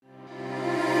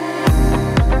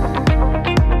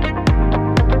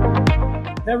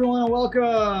Everyone,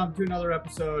 welcome to another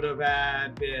episode of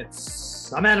Ad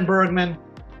Bits. I'm Adam Bergman,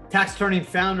 tax attorney and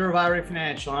founder of IRA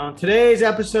Financial. And on today's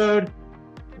episode,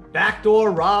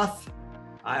 backdoor Roth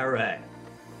IRA.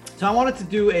 So I wanted to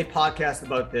do a podcast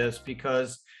about this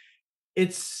because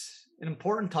it's an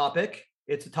important topic.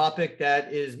 It's a topic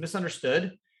that is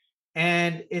misunderstood,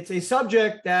 and it's a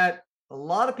subject that a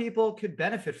lot of people could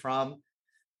benefit from,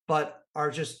 but are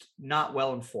just not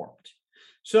well informed.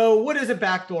 So what is a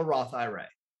backdoor Roth IRA?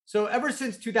 So ever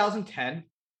since 2010,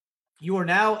 you are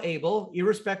now able,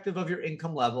 irrespective of your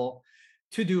income level,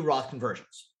 to do Roth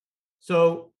conversions.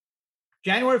 So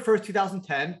January 1st,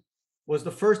 2010 was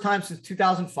the first time since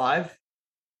 2005,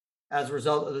 as a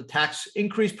result of the Tax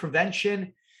Increase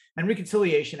Prevention and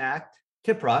Reconciliation Act,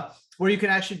 TIPRA, where you can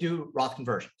actually do Roth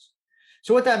conversions.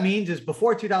 So what that means is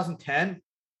before 2010,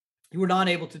 you were not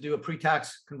able to do a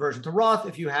pre-tax conversion to Roth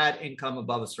if you had income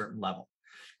above a certain level.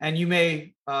 And you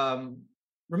may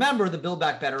remember the Build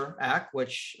Back Better Act,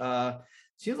 which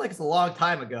seems like it's a long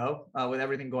time ago with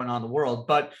everything going on in the world.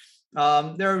 But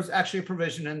there was actually a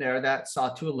provision in there that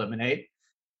sought to eliminate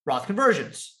Roth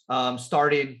conversions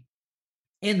starting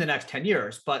in the next 10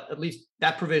 years. But at least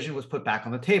that provision was put back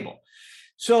on the table.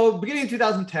 So beginning in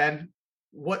 2010,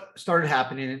 what started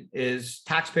happening is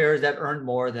taxpayers that earned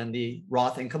more than the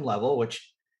Roth income level,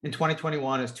 which in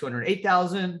 2021 is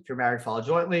 $208,000 if you're married, filed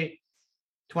jointly.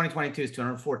 2022 is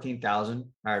 $214,000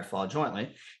 married, filed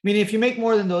jointly. Meaning if you make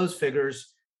more than those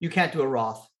figures, you can't do a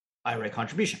Roth IRA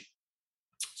contribution.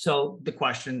 So the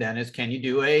question then is, can you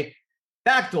do a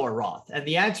backdoor Roth? And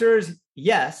the answer is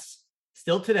yes.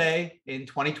 Still today in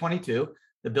 2022,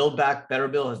 the Build Back Better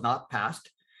bill has not passed.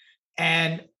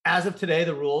 And as of today,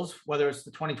 the rules, whether it's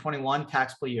the 2021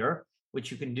 taxable year,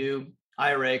 which you can do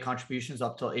IRA contributions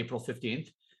up till April 15th,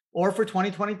 or for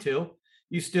 2022,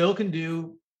 you still can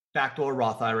do backdoor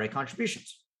Roth IRA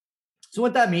contributions. So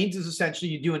what that means is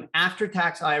essentially you do an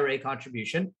after-tax IRA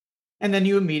contribution, and then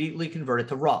you immediately convert it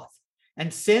to Roth.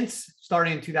 And since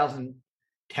starting in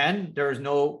 2010, there is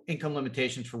no income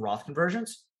limitations for Roth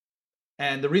conversions.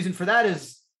 And the reason for that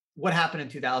is what happened in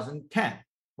 2010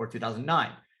 or 2009.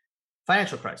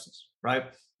 Financial crisis, right?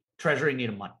 Treasury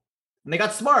needed money. And they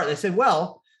got smart. They said,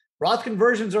 well, Roth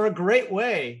conversions are a great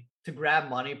way to grab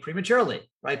money prematurely,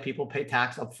 right? People pay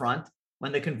tax up front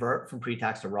when they convert from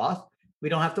pre-tax to Roth. We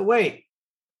don't have to wait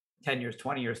 10 years,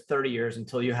 20 years, 30 years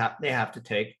until they have to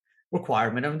take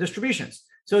required minimum distributions.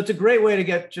 So it's a great way to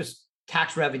get just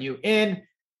tax revenue in.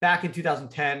 Back in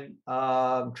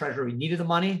 2010, Treasury needed the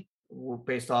money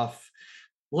based off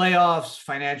layoffs,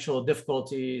 financial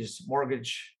difficulties,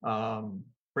 mortgage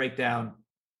breakdown,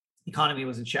 economy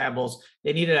was in shambles.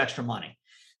 They needed extra money.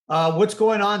 What's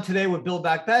going on today with Build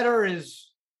Back Better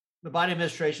is the Biden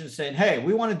administration is saying, hey,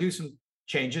 we want to do some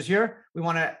changes here. We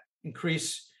want to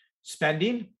increase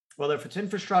spending, whether if it's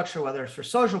infrastructure, whether it's for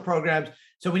social programs.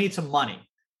 So we need some money.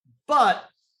 But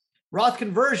Roth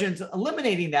conversions,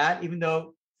 eliminating that, even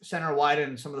though Senator Wyden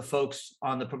and some of the folks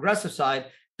on the progressive side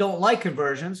don't like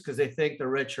conversions because they think the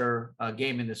rich are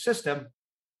gaming the system.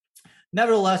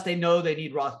 Nevertheless, they know they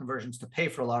need Roth conversions to pay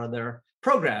for a lot of their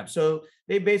programs. So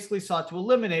they basically sought to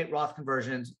eliminate Roth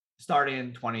conversions starting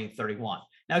in 2031.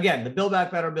 Now, again, the Build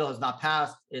Back Better bill has not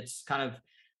passed. It's kind of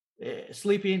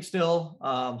sleeping still,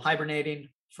 hibernating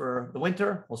for the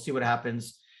winter. We'll see what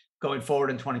happens going forward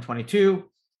in 2022.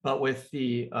 But with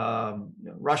the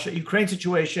Russia-Ukraine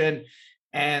situation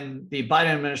and the Biden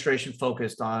administration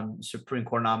focused on Supreme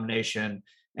Court nomination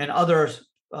and other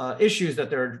issues that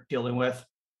they're dealing with,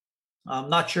 I'm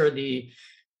not sure the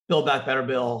Build Back Better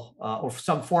bill or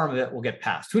some form of it will get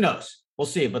passed. Who knows? We'll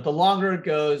see. But the longer it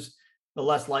goes, the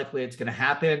less likely it's going to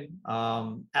happen.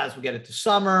 As we get into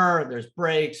summer, there's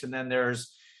breaks, and then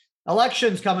there's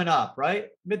elections coming up, right?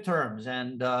 Midterms.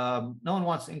 And no one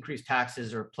wants to increase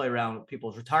taxes or play around with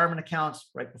people's retirement accounts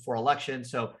right before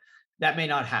elections. So that may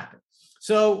not happen.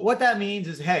 So what that means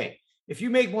is, hey, if you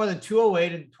make more than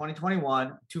 208 in 2021,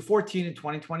 214 in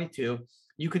 2022,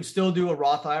 you can still do a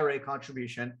Roth IRA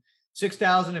contribution,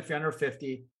 6,000 if you're under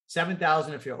 50,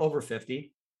 7,000 if you're over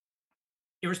 50,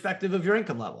 irrespective of your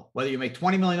income level. Whether you make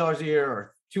 $20 million a year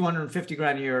or 250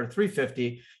 grand a year or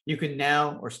 350, you can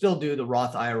now or still do the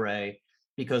Roth IRA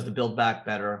because the Build Back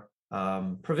Better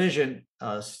provision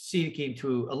seeking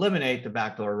to eliminate the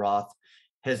backdoor Roth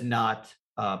has not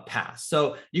passed.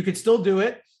 So you can still do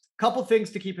it. A couple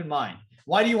things to keep in mind.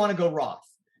 Why do you want to go Roth?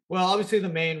 Well, obviously the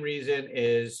main reason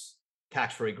is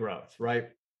tax-free growth, right?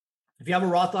 If you have a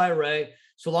Roth IRA,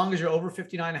 so long as you're over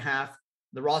 59 and a half,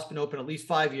 the Roth's been open at least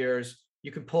 5 years,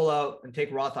 you can pull out and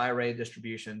take Roth IRA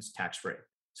distributions tax-free.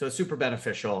 So it's super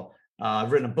beneficial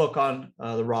I've written a book on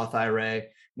the Roth IRA.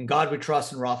 In God we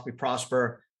trust, in Roth we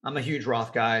prosper. I'm a huge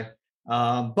Roth guy,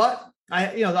 but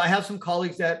I have some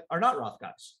colleagues that are not Roth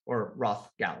guys or Roth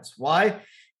gals. Why?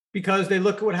 Because they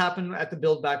look at what happened at the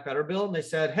Build Back Better bill and they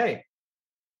said, hey,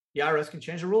 the IRS can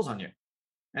change the rules on you.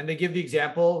 And they give the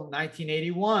example,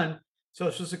 1981,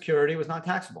 Social Security was not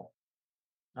taxable.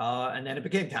 And then it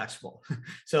became taxable.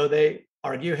 So they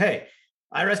argue, hey,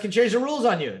 IRS can change the rules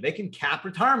on you. They can cap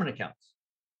retirement accounts.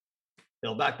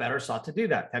 Build Back Better sought to do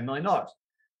that, $10 million.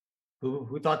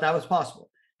 Who thought that was possible?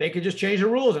 They could just change the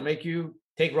rules and make you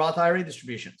take Roth IRA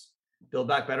distributions. Build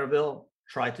Back Better bill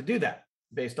tried to do that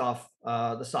based off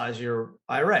the size of your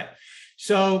IRA.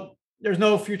 So there's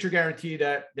no future guarantee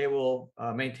that they will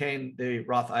maintain the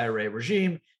Roth IRA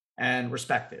regime and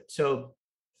respect it. So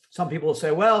some people will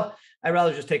say, well, I'd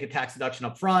rather just take a tax deduction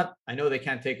up front. I know they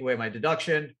can't take away my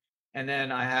deduction. And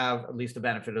then I have at least the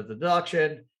benefit of the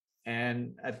deduction.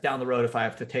 And down the road, if I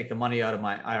have to take the money out of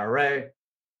my IRA,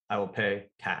 I will pay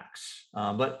tax.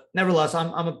 But nevertheless,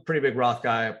 I'm a pretty big Roth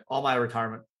guy. All my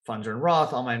retirement funds are in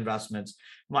Roth, all my investments,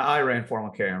 my IRA and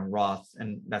 401k are in Roth.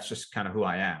 And that's just kind of who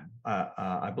I am.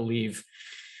 I believe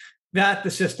that the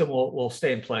system will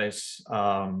stay in place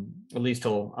at least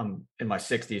till I'm in my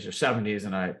 60s or 70s,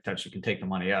 and I potentially can take the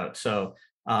money out. So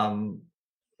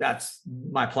that's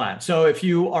my plan. So if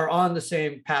you are on the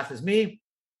same path as me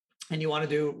and you want to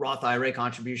do Roth IRA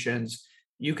contributions,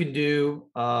 you can do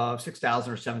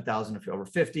 6,000 or 7,000 if you're over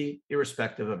 50,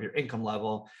 irrespective of your income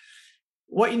level.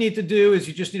 What you need to do is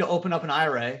you just need to open up an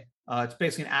IRA. It's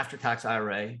basically an after-tax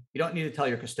IRA. You don't need to tell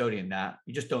your custodian that.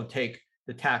 You just don't take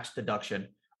the tax deduction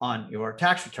on your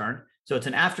tax return. So it's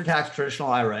an after-tax traditional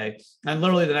IRA. And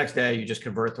literally the next day, you just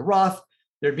convert it to Roth.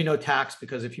 There'd be no tax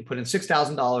because if you put in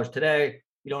 $6,000 today,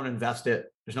 you don't invest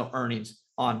it. There's no earnings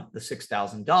on the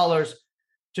 $6,000.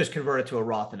 Just convert it to a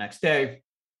Roth the next day.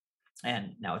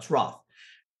 And now it's Roth.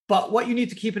 But what you need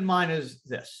to keep in mind is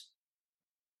this.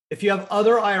 If you have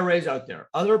other IRAs out there,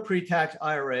 other pre-tax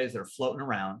IRAs that are floating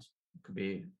around, it could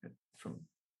be from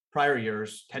prior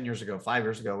years, 10 years ago, 5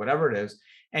 years ago, whatever it is,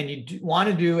 and you want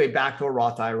to do a backdoor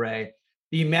Roth IRA,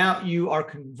 the amount you are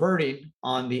converting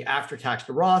on the after-tax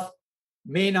to Roth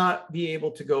may not be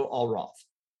able to go all Roth.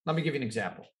 Let me give you an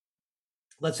example.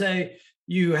 Let's say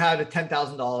you had a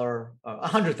 $10,000,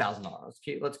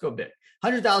 $100,000. Let's go big.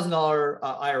 $100,000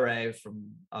 IRA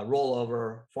from a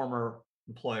rollover former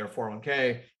employer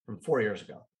 401k from 4 years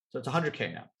ago. So it's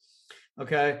 100K now.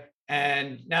 Okay.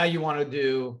 And now you want to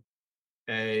do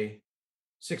a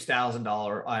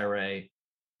 $6,000 IRA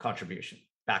contribution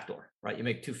backdoor, right? You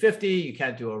make 250, you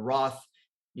can't do a Roth,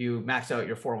 you max out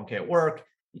your 401k at work.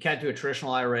 You can't do a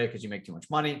traditional IRA because you make too much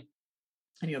money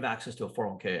and you have access to a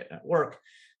 401k at work.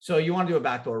 So you want to do a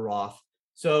backdoor Roth.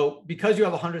 So because you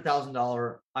have a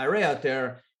 $100,000 IRA out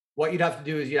there, what you'd have to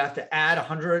do is you'd have to add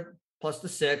 100 plus the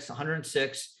 6,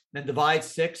 106, then divide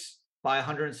 6 by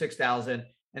 106,000.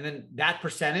 And then that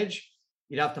percentage,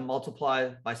 you'd have to multiply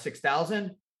by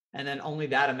 6,000. And then only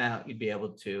that amount you'd be able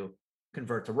to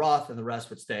convert to Roth, and the rest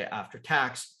would stay after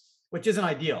tax, which isn't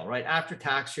ideal, right? After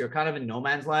tax, you're kind of in no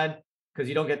man's land because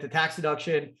you don't get the tax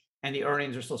deduction and the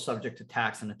earnings are still subject to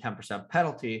tax and a 10%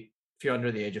 penalty if you're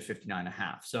under the age of 59 and a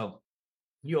half. So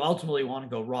you ultimately want to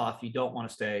go Roth. You don't want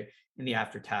to stay in the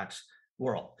after tax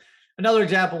world. Another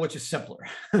example, which is simpler.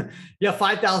 You have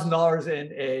 $5,000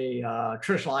 in a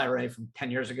traditional IRA from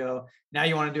 10 years ago. Now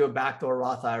you want to do a backdoor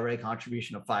Roth IRA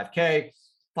contribution of 5K.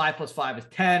 5 plus 5 is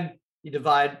 10. You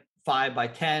divide 5 by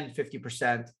 10,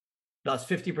 50%. Thus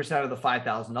 50% of the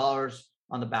 $5,000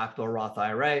 on the backdoor Roth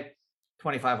IRA,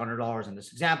 $2,500 in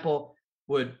this example,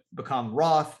 would become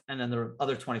Roth. And then the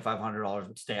other $2,500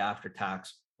 would stay after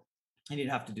tax. And you'd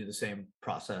have to do the same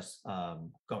process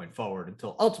going forward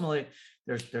until ultimately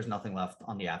there's nothing left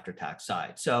on the after-tax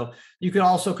side. So you can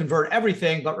also convert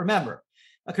everything, but remember,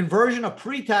 a conversion of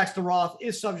pre-tax to Roth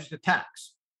is subject to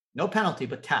tax. No penalty,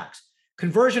 but tax.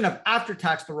 Conversion of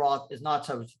after-tax to Roth is not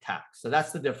subject to tax. So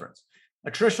that's the difference.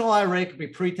 A traditional IRA could be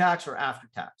pre-tax or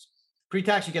after-tax.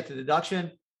 Pre-tax, you get the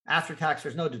deduction. After-tax,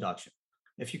 there's no deduction.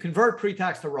 If you convert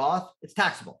pre-tax to Roth, it's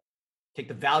taxable. Take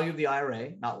the value of the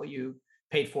IRA, not what you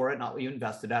paid for it, not what you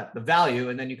invested at, the value,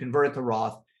 and then you convert it to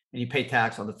Roth and you pay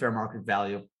tax on the fair market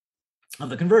value of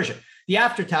the conversion. The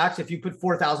after tax, if you put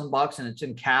 $4,000 and it's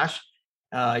in cash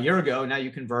a year ago, now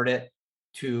you convert it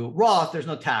to Roth, there's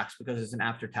no tax because it's an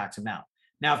after tax amount.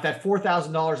 Now, if that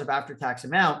 $4,000 of after tax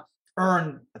amount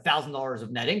earned $1,000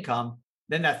 of net income,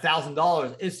 then that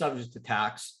 $1,000 is subject to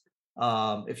tax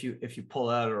if you pull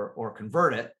out or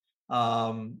convert it.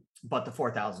 But the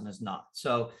 4,000 is not.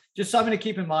 So just something to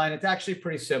keep in mind. It's actually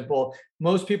pretty simple.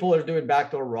 Most people are doing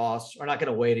backdoor Roths are not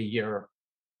going to wait a year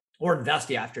or invest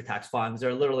the after-tax funds.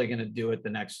 They're literally going to do it the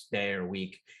next day or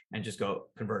week and just go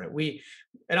convert it. We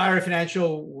at IRA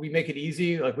Financial, we make it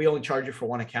easy. Like we only charge you for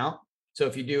one account. So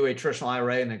if you do a traditional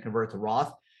IRA and then convert to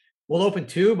Roth, we'll open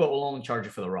two, but we'll only charge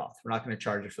you for the Roth. We're not going to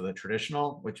charge you for the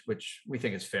traditional, which we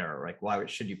think is fair. Like why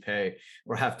should you pay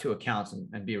or have two accounts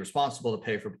and be responsible to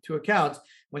pay for two accounts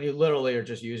when you literally are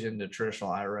just using the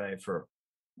traditional IRA for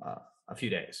a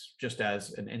few days, just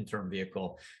as an interim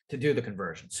vehicle to do the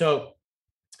conversion. So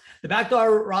the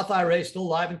backdoor Roth IRA is still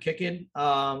live and kicking.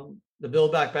 The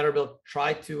Build Back Better bill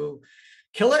tried to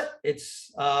kill it.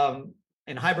 It's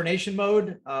in hibernation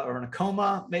mode or in a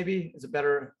coma, maybe is a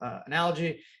better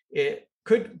analogy. It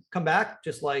could come back,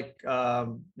 just like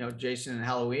Jason and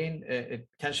Halloween. It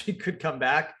potentially could come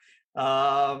back,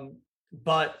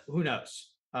 but who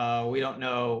knows? We don't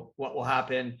know what will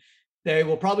happen. They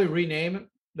will probably rename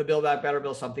the Build Back Better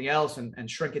bill something else and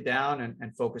shrink it down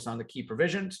and focus on the key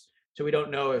provisions. So we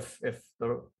don't know if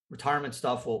the retirement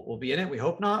stuff will be in it. We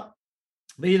hope not.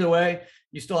 But either way,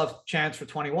 you still have a chance for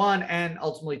 21 and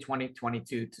ultimately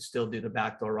 2022 to still do the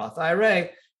backdoor Roth IRA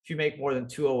if you make more than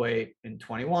 208 in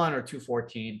 21 or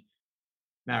 214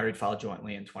 married filed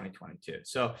jointly in 2022.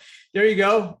 So there you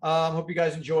go. Hope you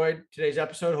guys enjoyed today's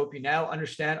episode. Hope you now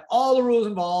understand all the rules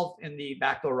involved in the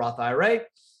backdoor Roth IRA.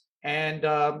 And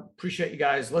appreciate you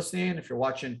guys listening. If you're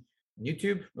watching on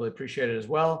YouTube, really appreciate it as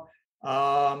well.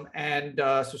 And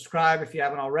subscribe if you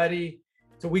haven't already.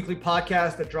 It's a weekly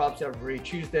podcast that drops every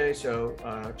Tuesday. So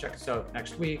check us out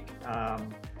next week.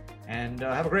 And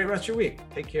have a great rest of your week.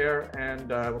 Take care. And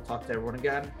we'll talk to everyone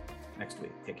again next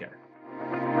week. Take care.